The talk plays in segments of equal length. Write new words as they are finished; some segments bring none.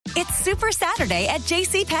It's Super Saturday at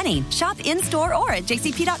JCPenney. Shop in-store or at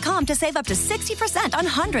jcp.com to save up to 60% on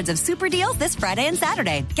hundreds of super deals this Friday and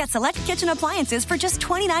Saturday. Get select kitchen appliances for just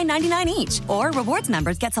 $29.99 each. Or rewards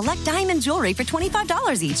members get select diamond jewelry for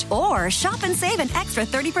 $25 each. Or shop and save an extra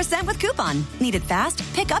 30% with coupon. Need it fast?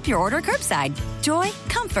 Pick up your order curbside. Joy,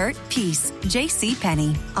 comfort, peace.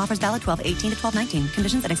 JCPenney. Offers valid 12/18 to 12/19.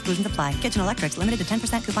 Conditions and exclusions apply. Kitchen electrics limited to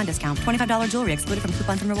 10% coupon discount. $25 jewelry excluded from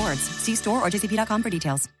coupons and rewards. See store or jcp.com for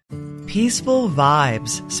details. Peaceful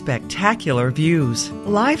vibes, spectacular views.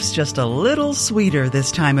 Life's just a little sweeter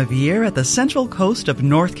this time of year at the Central Coast of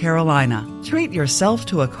North Carolina. Treat yourself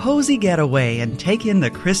to a cozy getaway and take in the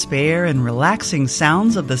crisp air and relaxing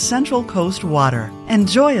sounds of the Central Coast water.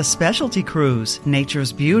 Enjoy a specialty cruise,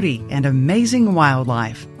 nature's beauty, and amazing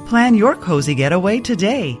wildlife. Plan your cozy getaway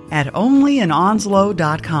today at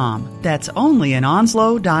onlyinonslow.com. That's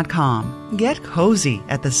onlyinonslow.com. Get cozy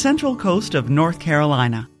at the Central Coast of North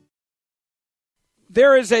Carolina.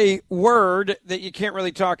 There is a word that you can't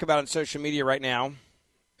really talk about on social media right now.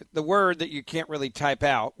 The word that you can't really type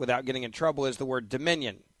out without getting in trouble is the word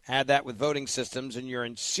Dominion. Add that with voting systems and you're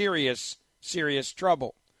in serious, serious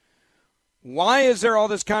trouble. Why is there all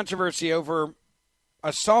this controversy over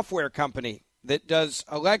a software company that does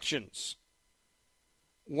elections?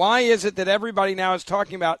 Why is it that everybody now is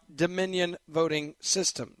talking about Dominion voting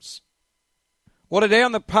systems? Well, today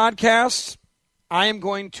on the podcast, I am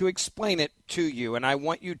going to explain it to you, and I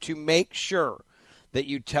want you to make sure that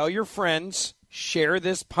you tell your friends, share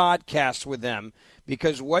this podcast with them,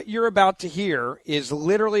 because what you're about to hear is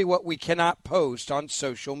literally what we cannot post on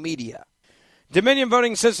social media. Dominion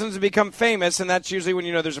voting systems have become famous, and that's usually when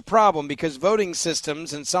you know there's a problem, because voting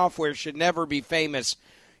systems and software should never be famous.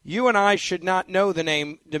 You and I should not know the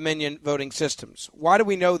name Dominion Voting Systems. Why do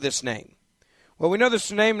we know this name? Well, we know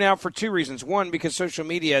this name now for two reasons. One, because social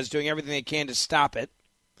media is doing everything they can to stop it,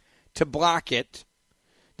 to block it.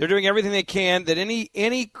 They're doing everything they can that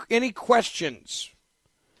any questions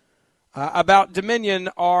about Dominion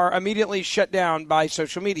are immediately shut down by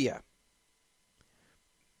social media.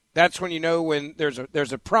 That's when you know when there's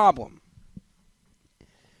a problem.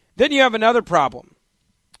 Then you have another problem.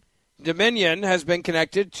 Dominion has been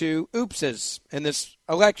connected to oopses in this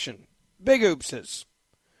election. Big oopses.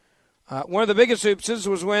 One of the biggest oopses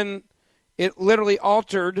was when it literally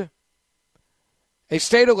altered a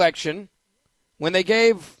state election when they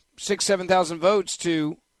gave 7,000 votes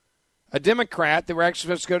to a Democrat that were actually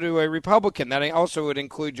supposed to go to a Republican. That also would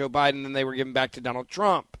include Joe Biden, and they were given back to Donald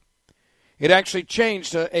Trump. It actually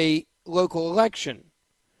changed a local election.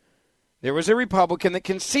 There was a Republican that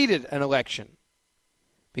conceded an election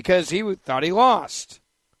because he thought he lost.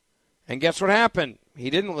 And guess what happened? He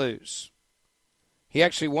didn't lose. He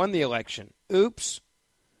actually won the election. Oops.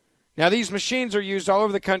 Now, these machines are used all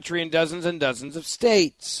over the country in dozens and dozens of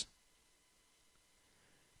states.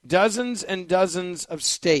 Dozens and dozens of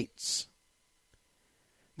states.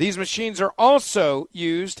 These machines are also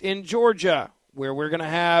used in Georgia, where we're going to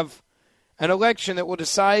have an election that will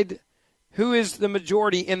decide who is the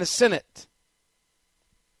majority in the Senate.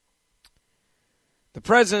 The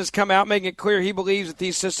president has come out making it clear he believes that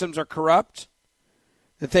these systems are corrupt,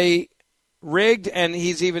 that they rigged, and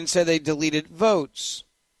he's even said they deleted votes.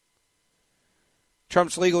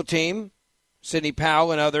 Trump's legal team, Sidney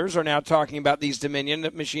Powell and others, are now talking about these Dominion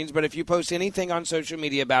machines, but if you post anything on social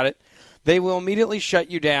media about it, they will immediately shut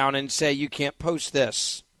you down and say you can't post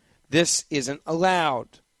this. This isn't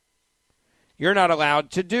allowed. You're not allowed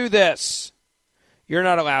to do this. You're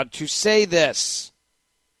not allowed to say this.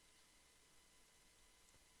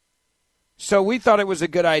 So we thought it was a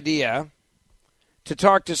good idea to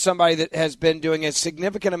talk to somebody that has been doing a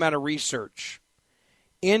significant amount of research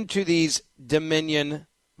into these Dominion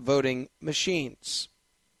voting machines.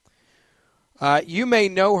 You may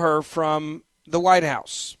know her from the White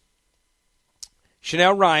House.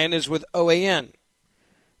 Chanel Ryan is with OAN.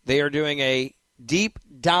 They are doing a deep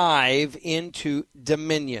dive into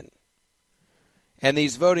Dominion and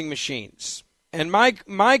these voting machines. And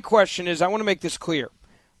my question is, I want to make this clear.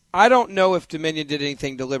 I don't know if Dominion did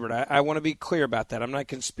anything deliberate. I want to be clear about that. I'm not a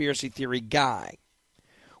conspiracy theory guy.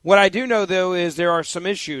 What I do know, though, is there are some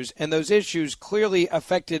issues, and those issues clearly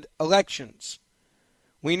affected elections.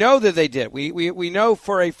 We know that they did. We know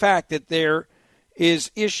for a fact that there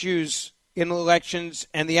is issues in elections,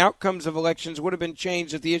 and the outcomes of elections would have been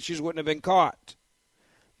changed if the issues wouldn't have been caught.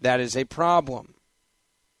 That is a problem.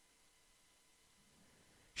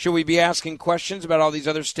 Should we be asking questions about all these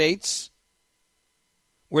other states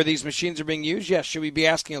where these machines are being used? Yes. Should we be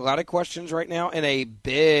asking a lot of questions right now? In a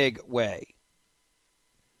big way.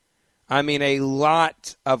 I mean, a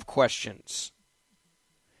lot of questions.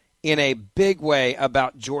 in a big way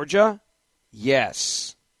about Georgia?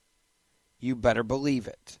 Yes. You better believe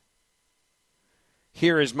it.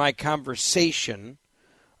 Here is my conversation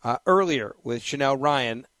earlier with Chanel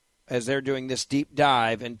Ryan as they're doing this deep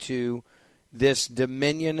dive into this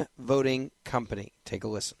Dominion voting company. Take a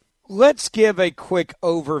listen. Let's give a quick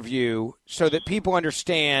overview so that people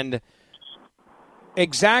understand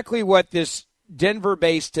exactly what this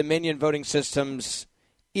Denver-based Dominion Voting Systems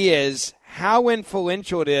is, how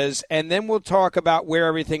influential it is, and then we'll talk about where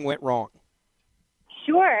everything went wrong.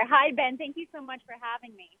 Sure. Hi, Ben. Thank you so much for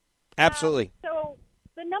having me. Absolutely. So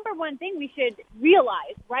the number one thing we should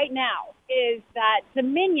realize right now is that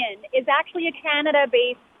Dominion is actually a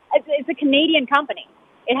Canada-based, it's a Canadian company.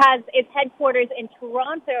 It has its headquarters in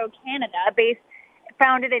Toronto, Canada,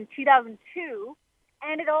 founded in 2002,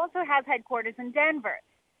 and it also has headquarters in Denver.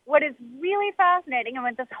 What is really fascinating, and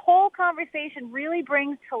what this whole conversation really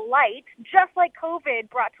brings to light, just like COVID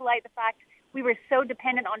brought to light the fact we were so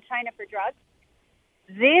dependent on China for drugs,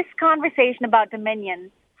 this conversation about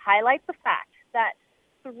Dominion highlights the fact that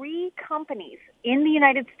 3 companies in the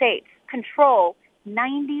United States control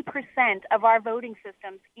 90% of our voting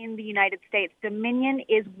systems in the United States. Dominion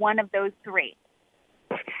is one of those 3.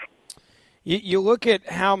 You look at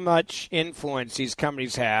how much influence these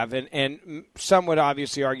companies have, and some would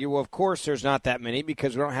obviously argue, well, of course there's not that many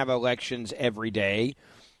because we don't have elections every day,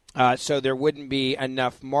 so there wouldn't be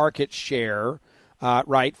enough market share,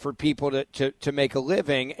 right, for people to make a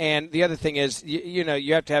living. And the other thing is, you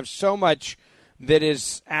have to have so much that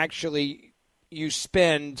is actually you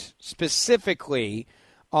spend specifically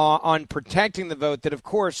on protecting the vote that, of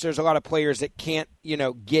course, there's a lot of players that can't,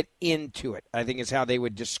 get into it, I think is how they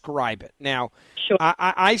would describe it. Now, sure.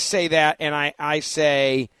 I say that, and I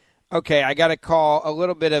say, okay, I got to call a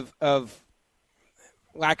little bit of,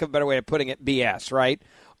 lack of a better way of putting it, BS, right,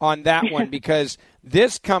 on that one, because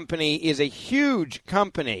this company is a huge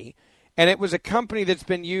company, and it was a company that's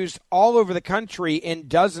been used all over the country in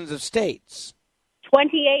dozens of states.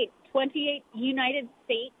 28 United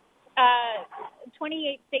States,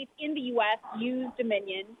 28 states in the U.S. use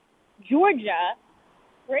Dominion. Georgia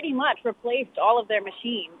pretty much replaced all of their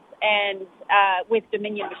machines and with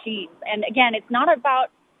Dominion machines. And again, it's not about,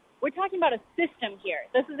 we're talking about a system here.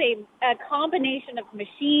 This is a combination of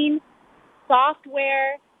machine,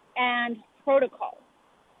 software, and protocol.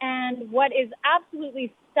 And what is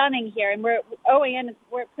absolutely stunning here, and we're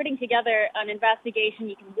putting together an investigation.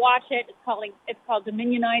 You can watch it. It's called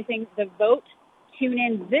Dominionizing the Vote. Tune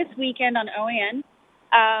in this weekend on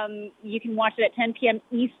OAN. You can watch it at 10 p.m.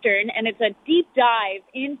 Eastern, and it's a deep dive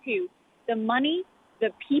into the money, the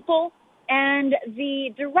people, and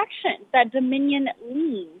the direction that Dominion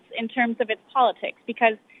leans in terms of its politics.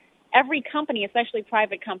 Because every company, especially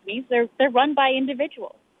private companies, they're run by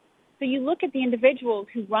individuals. So you look at the individuals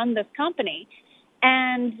who run this company,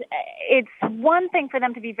 and it's one thing for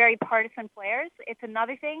them to be very partisan players. It's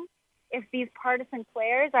another thing if these partisan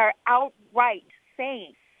players are outright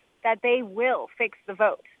saying that they will fix the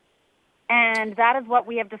vote. And that is what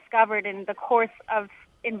we have discovered in the course of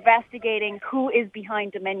investigating who is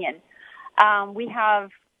behind Dominion. We have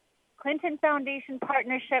Clinton Foundation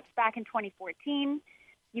partnerships back in 2014.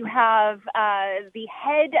 You have the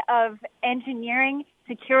head of engineering,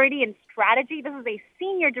 security, and strategy. This is a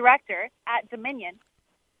senior director at Dominion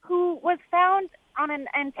who was found on an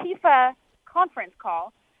Antifa conference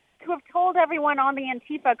call to have told everyone on the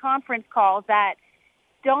Antifa conference call that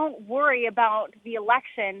don't worry about the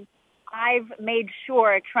election. I've made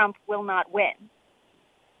sure Trump will not win.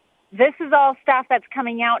 This is all stuff that's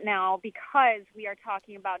coming out now because we are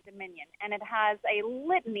talking about Dominion, and it has a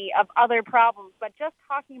litany of other problems. But just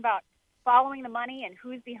talking about following the money and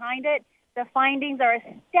who's behind it, the findings are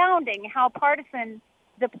astounding how partisan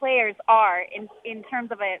the players are in terms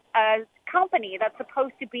of a company that's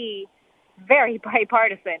supposed to be very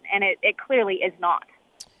bipartisan, and it clearly is not.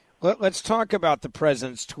 Let's talk about the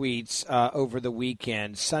president's tweets over the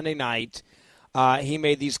weekend. Sunday night, he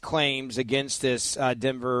made these claims against this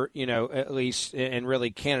Denver, at least and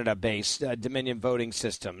really Canada-based Dominion voting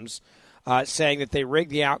systems, saying that they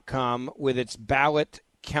rigged the outcome with its ballot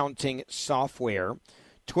counting software.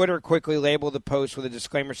 Twitter quickly labeled the post with a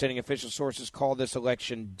disclaimer stating official sources call this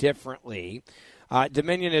election differently.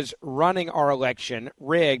 Dominion is running our election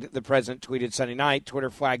rigged, the president tweeted Sunday night. Twitter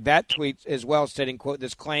flagged that tweet as well, stating, quote,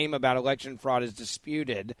 this claim about election fraud is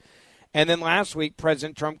disputed. And then last week,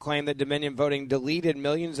 President Trump claimed that Dominion voting deleted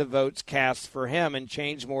millions of votes cast for him and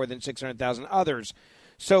changed more than 600,000 others.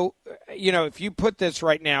 So, if you put this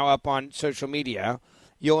right now up on social media,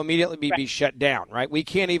 you'll immediately be shut down, right? We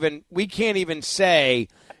can't even say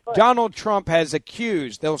Donald Trump has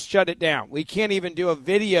accused. They'll shut it down. We can't even do a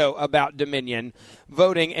video about Dominion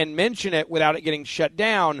voting and mention it without it getting shut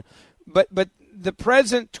down. But the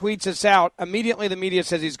president tweets us out. Immediately the media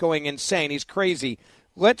says he's going insane. He's crazy.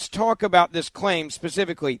 Let's talk about this claim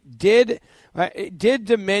specifically. Did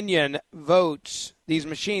Dominion votes, these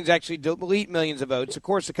machines actually delete millions of votes? Of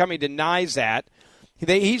course, the company denies that.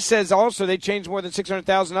 He says also they changed more than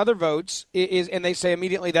 600,000 other votes, and they say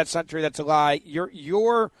immediately that's not true. That's a lie.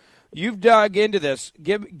 You've dug into this.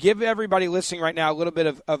 Give everybody listening right now a little bit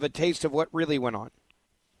of a taste of what really went on.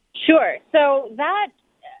 Sure. So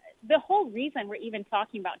the whole reason we're even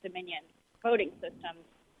talking about Dominion voting systems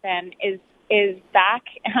then is back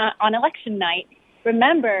on election night.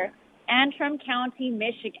 Remember, Antrim County,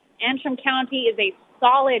 Michigan. Antrim County is a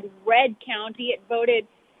solid red county. It voted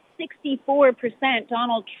 64%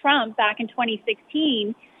 Donald Trump back in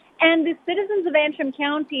 2016. And the citizens of Antrim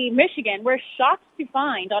County, Michigan, were shocked to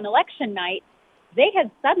find on election night they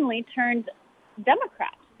had suddenly turned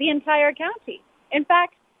Democrat, the entire county. In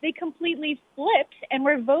fact, they completely flipped and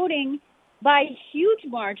were voting by huge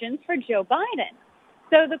margins for Joe Biden.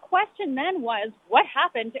 So the question then was, what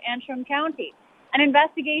happened to Antrim County? An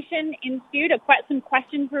investigation ensued, some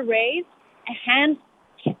questions were raised, a hand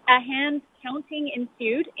counting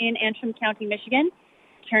ensued in Antrim County, Michigan.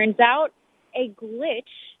 Turns out a glitch,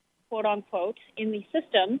 quote unquote, in the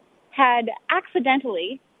system had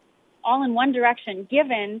accidentally, all in one direction,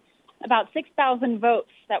 given about 6,000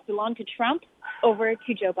 votes that belonged to Trump over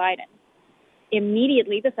to Joe Biden.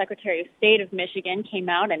 Immediately, the Secretary of State of Michigan came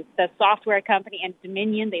out, and the software company and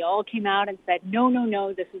Dominion, they all came out and said,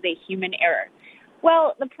 no, this is a human error.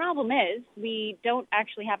 Well, the problem is we don't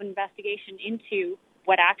actually have an investigation into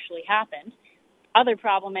what actually happened. Other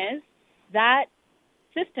problem is that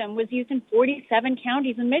system was used in 47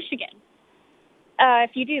 counties in Michigan.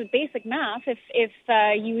 If you do the basic math, if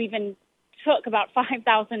you even took about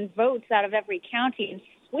 5,000 votes out of every county and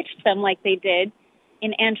switched them like they did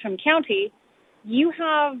in Antrim County, you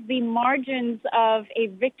have the margins of a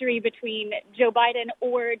victory between Joe Biden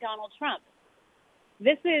or Donald Trump.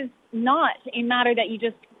 This is not a matter that you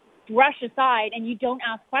just brush aside and you don't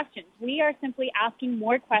ask questions. We are simply asking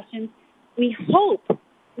more questions. We hope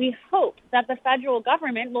that the federal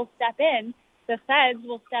government will step in, the feds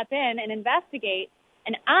will step in and investigate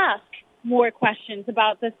and ask more questions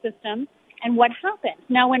about this system and what happened.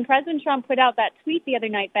 Now, when President Trump put out that tweet the other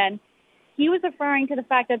night, Ben, he was referring to the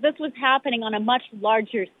fact that this was happening on a much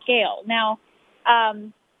larger scale. Now,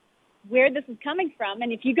 where this is coming from,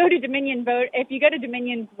 and if you go to Dominion's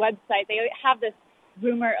website, they have this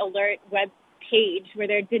rumor alert web page where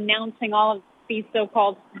they're denouncing all of these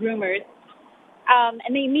so-called rumors.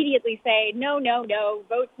 And they immediately say, no,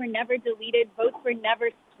 votes were never deleted, votes were never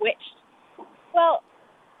switched. Well,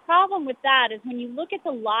 problem with that is when you look at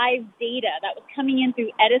the live data that was coming in through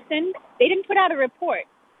Edison, they didn't put out a report.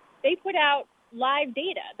 They put out live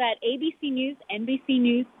data that ABC News, NBC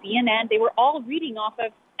News, CNN, they were all reading off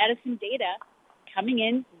of Edison data coming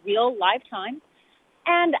in real live time.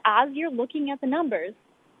 And as you're looking at the numbers,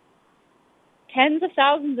 tens of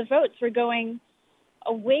thousands of votes were going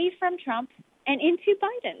away from Trump and into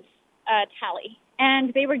Biden's tally.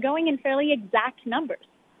 And they were going in fairly exact numbers.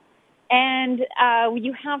 And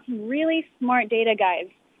you have some really smart data guys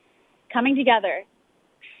coming together,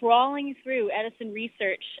 trawling through Edison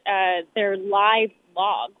Research, their live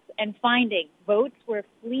logs, and finding votes were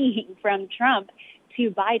fleeing from Trump to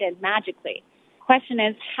Biden magically. Question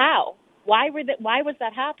is, how? Why was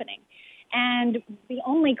that happening? And the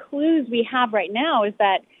only clues we have right now is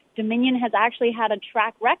that Dominion has actually had a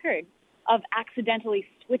track record of accidentally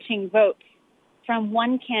switching votes from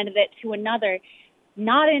one candidate to another,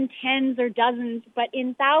 not in tens or dozens, but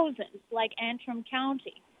in thousands, like Antrim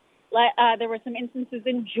County. There were some instances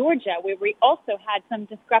in Georgia where we also had some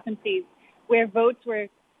discrepancies where votes were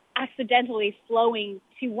accidentally flowing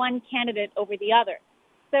to one candidate over the other.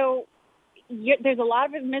 So there's a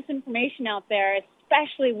lot of misinformation out there,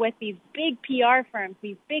 especially with these big PR firms,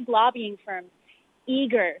 these big lobbying firms,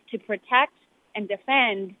 eager to protect and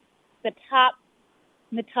defend the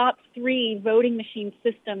top three voting machine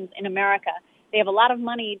systems in America. They have a lot of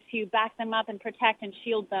money to back them up and protect and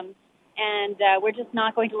shield them, and we're just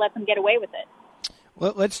not going to let them get away with it.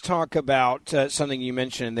 Well, let's talk about something you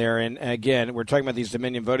mentioned there. And again, we're talking about these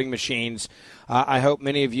Dominion voting machines. I hope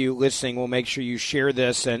many of you listening will make sure you share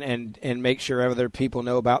this and make sure other people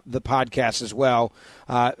know about the podcast as well,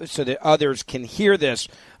 so that others can hear this.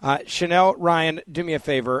 Chanel, Ryan, do me a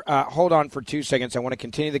favor. Hold on for 2 seconds. I want to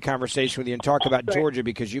continue the conversation with you and talk about Georgia,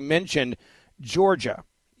 because you mentioned Georgia.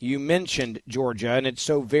 You mentioned Georgia, and it's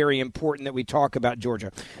so very important that we talk about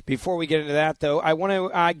Georgia. Before we get into that, though, I want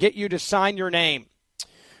to get you to sign your name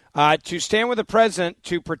to stand with the president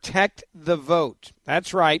to protect the vote.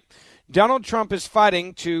 That's right. Donald Trump is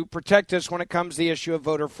fighting to protect us when it comes to the issue of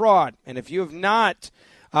voter fraud. And if you have not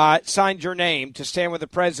signed your name to stand with the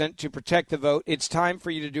president to protect the vote, it's time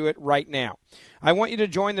for you to do it right now. I want you to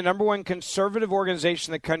join the number one conservative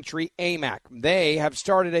organization in the country, AMAC. They have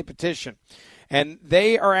started a petition, and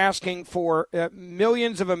they are asking for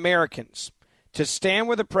millions of Americans to stand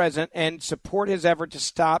with the president and support his effort to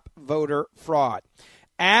stop voter fraud.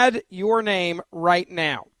 Add your name right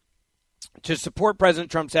now to support President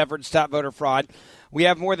Trump's effort to stop voter fraud. We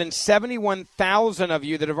have more than 71,000 of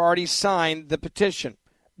you that have already signed the petition.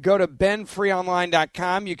 Go to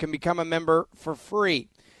benfreeonline.com. You can become a member for free.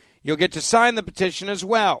 You'll get to sign the petition as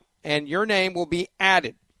well, and your name will be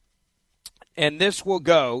added. And this will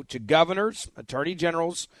go to governors, attorney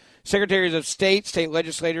generals, secretaries of state, state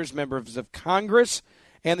legislators, members of Congress,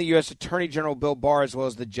 and the U.S. Attorney General Bill Barr, as well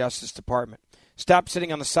as the Justice Department. Stop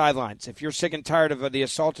sitting on the sidelines. If you're sick and tired of the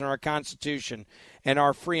assault on our Constitution and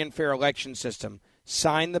our free and fair election system,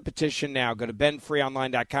 sign the petition now. Go to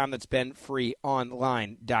benfreeonline.com. That's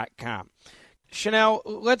benfreeonline.com. Chanel,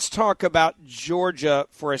 let's talk about Georgia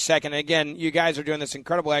for a second. Again, you guys are doing this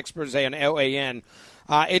incredible expose on LAN.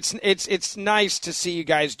 It's nice to see you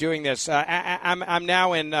guys doing this. I'm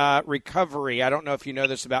now in recovery. I don't know if you know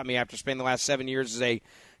this about me after spending the last 7 years as a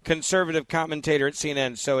conservative commentator at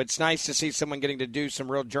CNN. So it's nice to see someone getting to do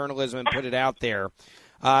some real journalism and put it out there.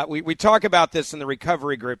 We talk about this in the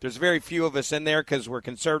recovery group. There's very few of us in there because we're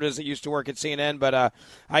conservatives that used to work at CNN. But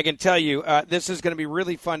I can tell you this is going to be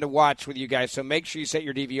really fun to watch with you guys. So make sure you set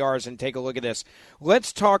your DVRs and take a look at this.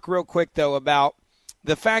 Let's talk real quick, though, about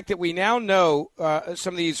the fact that we now know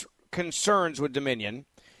some of these concerns with Dominion,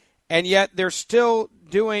 and yet they're still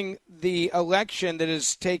doing the election that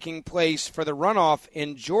is taking place for the runoff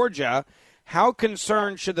in Georgia. How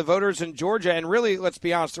concerned should the voters in Georgia, and really, let's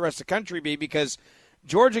be honest, the rest of the country be, because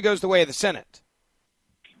Georgia goes the way of the Senate?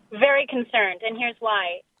 Very concerned, and here's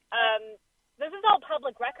why. This is all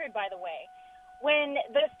public record, by the way. When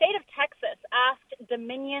the state of Texas asked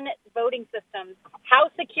Dominion voting systems, how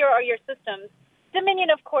secure are your systems, Dominion,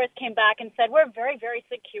 of course, came back and said, we're very, very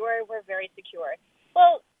secure, we're very secure.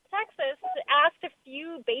 Well, Texas asked a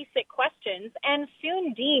few basic questions and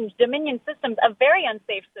soon deemed Dominion systems a very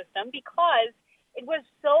unsafe system because it was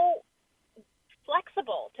so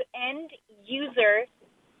flexible to end-user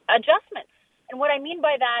adjustments. And what I mean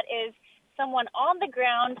by that is someone on the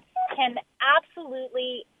ground can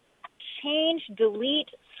absolutely change,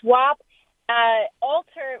 delete, swap,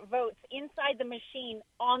 alter votes inside the machine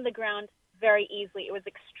on the ground very easily. It was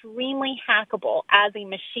extremely hackable as a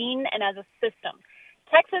machine and as a system.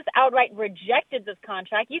 Texas outright rejected this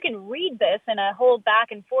contract. You can read this in a whole back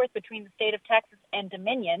and forth between the state of Texas and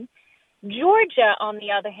Dominion. Georgia, on the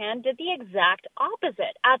other hand, did the exact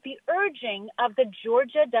opposite at the urging of the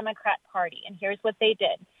Georgia Democrat Party. And here's what they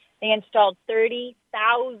did. They installed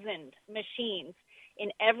 30,000 machines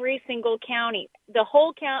in every single county. The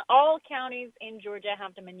whole all counties in Georgia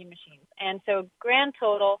have Dominion machines. And so grand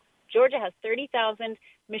total, Georgia has 30,000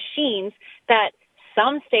 machines that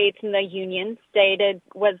some states in the union stated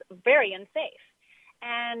was very unsafe.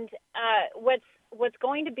 And what's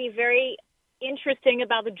going to be very interesting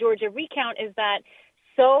about the Georgia recount is that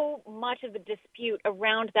so much of the dispute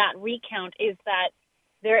around that recount is that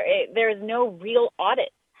there is no real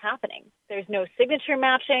audit happening. There's no signature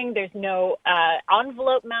matching. There's no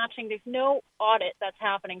envelope matching. There's no audit that's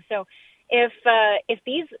happening. So if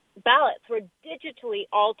these ballots were digitally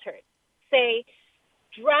altered, say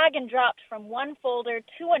drag and dropped from one folder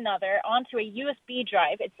to another onto a USB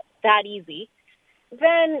drive, it's that easy,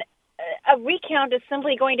 then a recount is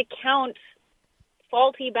simply going to count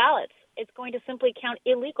faulty ballots. It's going to simply count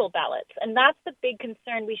illegal ballots. And that's the big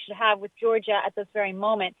concern we should have with Georgia at this very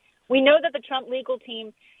moment. We know that the Trump legal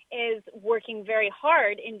team is working very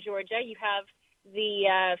hard in Georgia. You have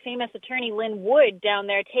the famous attorney Lynn Wood down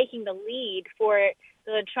there taking the lead for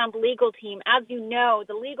the Trump legal team. As you know,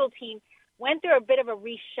 the legal team went through a bit of a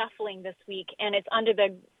reshuffling this week, and it's under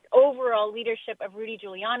the overall leadership of Rudy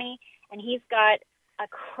Giuliani, and he's got a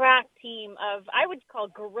crack team of, I would call,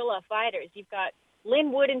 guerrilla fighters. You've got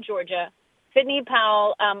Lynn Wood in Georgia, Sidney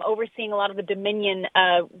Powell overseeing a lot of the Dominion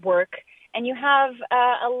work, and you have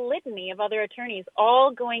a litany of other attorneys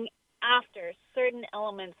all going after certain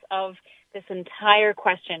elements of this entire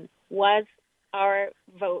question.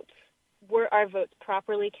 Were our votes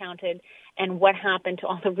properly counted, and what happened to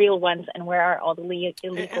all the real ones, and where are all the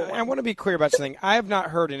illegal ones? I want to be clear about something. I have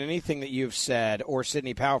not heard in anything that you've said, or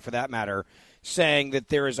Sidney Powell for that matter, saying that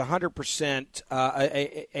there is 100%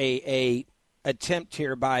 a attempt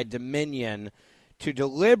here by Dominion to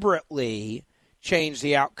deliberately change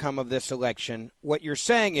the outcome of this election. What you're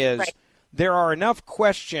saying is right. There are enough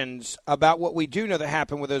questions about what we do know that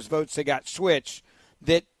happened with those votes that got switched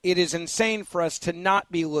that it is insane for us to not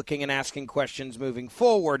be looking and asking questions moving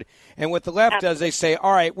forward. And what the left does, they say,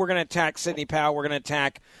 all right, we're going to attack Sidney Powell. We're going to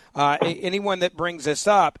attack anyone that brings this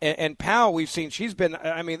up. And Powell, we've seen, she's been,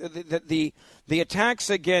 I mean, the attacks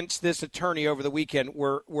against this attorney over the weekend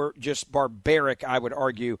were just barbaric, I would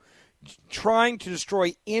argue, trying to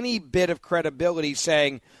destroy any bit of credibility,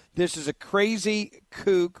 saying this is a crazy,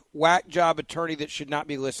 kook, whack job attorney that should not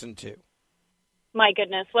be listened to. My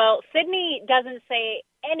goodness. Well, Sidney doesn't say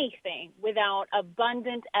anything without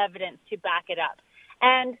abundant evidence to back it up.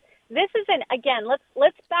 And this isn't, again,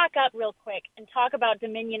 let's back up real quick and talk about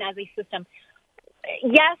Dominion as a system.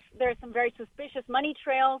 Yes, there's some very suspicious money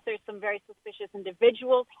trails. There's some very suspicious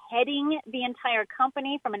individuals heading the entire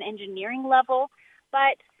company from an engineering level.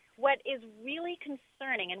 But what is really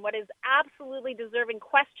concerning and what is absolutely deserving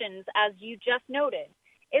questions, as you just noted,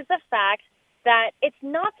 is the fact that it's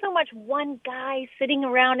not so much one guy sitting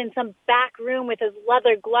around in some back room with his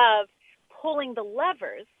leather glove pulling the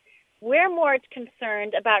levers. We're more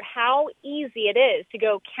concerned about how easy it is to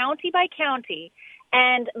go county by county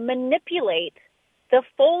and manipulate the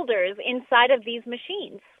folders inside of these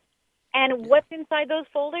machines. And what's inside those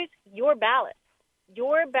folders? Your ballots.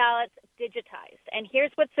 Your ballots digitized. And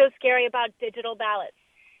here's what's so scary about digital ballots.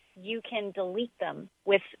 You can delete them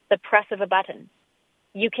with the press of a button.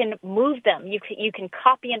 You can move them. You can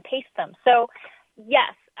copy and paste them. So,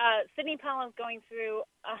 yes, Sidney Powell is going through,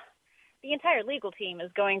 the entire legal team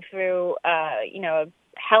is going through,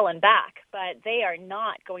 hell and back. But they are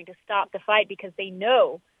not going to stop the fight because they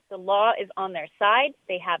know the law is on their side.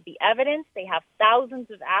 They have the evidence. They have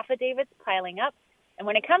thousands of affidavits piling up. And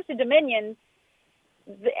when it comes to Dominion,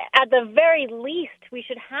 at the very least, we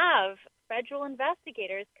should have federal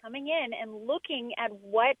investigators coming in and looking at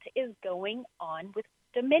what is going on with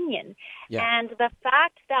Dominion. Yeah. And the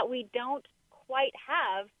fact that we don't quite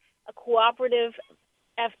have a cooperative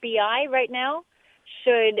FBI right now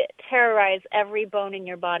should terrorize every bone in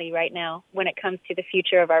your body right now when it comes to the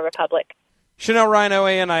future of our republic. Chanel Ryan,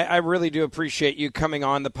 OAN, I really do appreciate you coming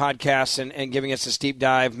on the podcast and giving us this deep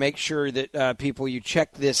dive. Make sure that people, you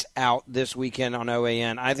check this out this weekend on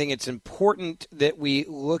OAN. I think it's important that we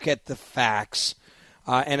look at the facts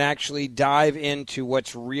and actually dive into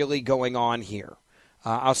what's really going on here.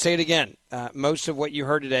 I'll say it again. Most of what you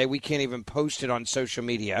heard today, we can't even post it on social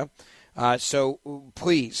media. So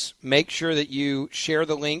please make sure that you share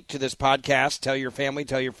the link to this podcast. Tell your family,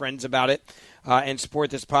 tell your friends about it, and support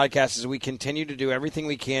this podcast as we continue to do everything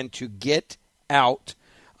we can to get out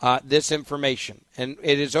this information. And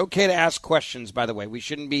it is okay to ask questions, by the way. We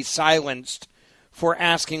shouldn't be silenced for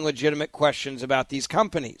asking legitimate questions about these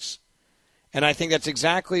companies. And I think that's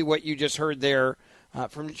exactly what you just heard there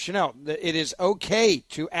from Chanel. It is okay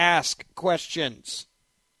to ask questions.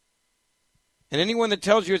 And anyone that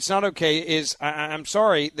tells you it's not okay is, I'm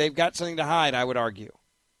sorry, they've got something to hide, I would argue.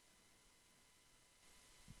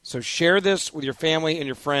 So share this with your family and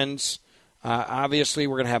your friends. Obviously,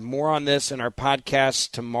 we're going to have more on this in our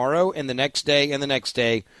podcast tomorrow and the next day and the next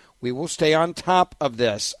day. We will stay on top of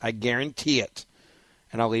this. I guarantee it.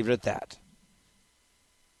 And I'll leave it at that.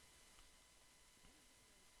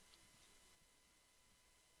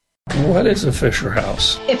 What is a Fisher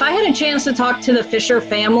House? If I had a chance to talk to the Fisher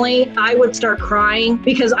family, I would start crying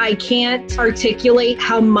because I can't articulate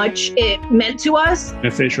how much it meant to us. A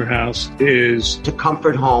Fisher House is a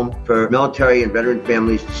comfort home for military and veteran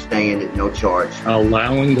families to stay in at no charge.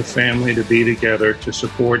 Allowing the family to be together to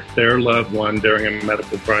support their loved one during a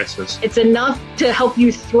medical crisis. It's enough to help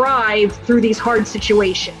you thrive through these hard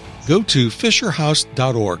situations. Go to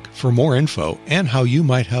fisherhouse.org for more info and how you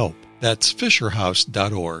might help. That's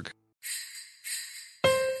fisherhouse.org.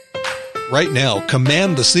 Right now,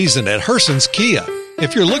 command the season at Herson's Kia.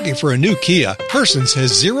 If you're looking for a new Kia, Herson's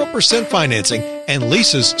has 0% financing and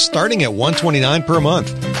leases starting at $129 per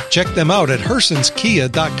month. Check them out at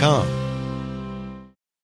hersonskia.com.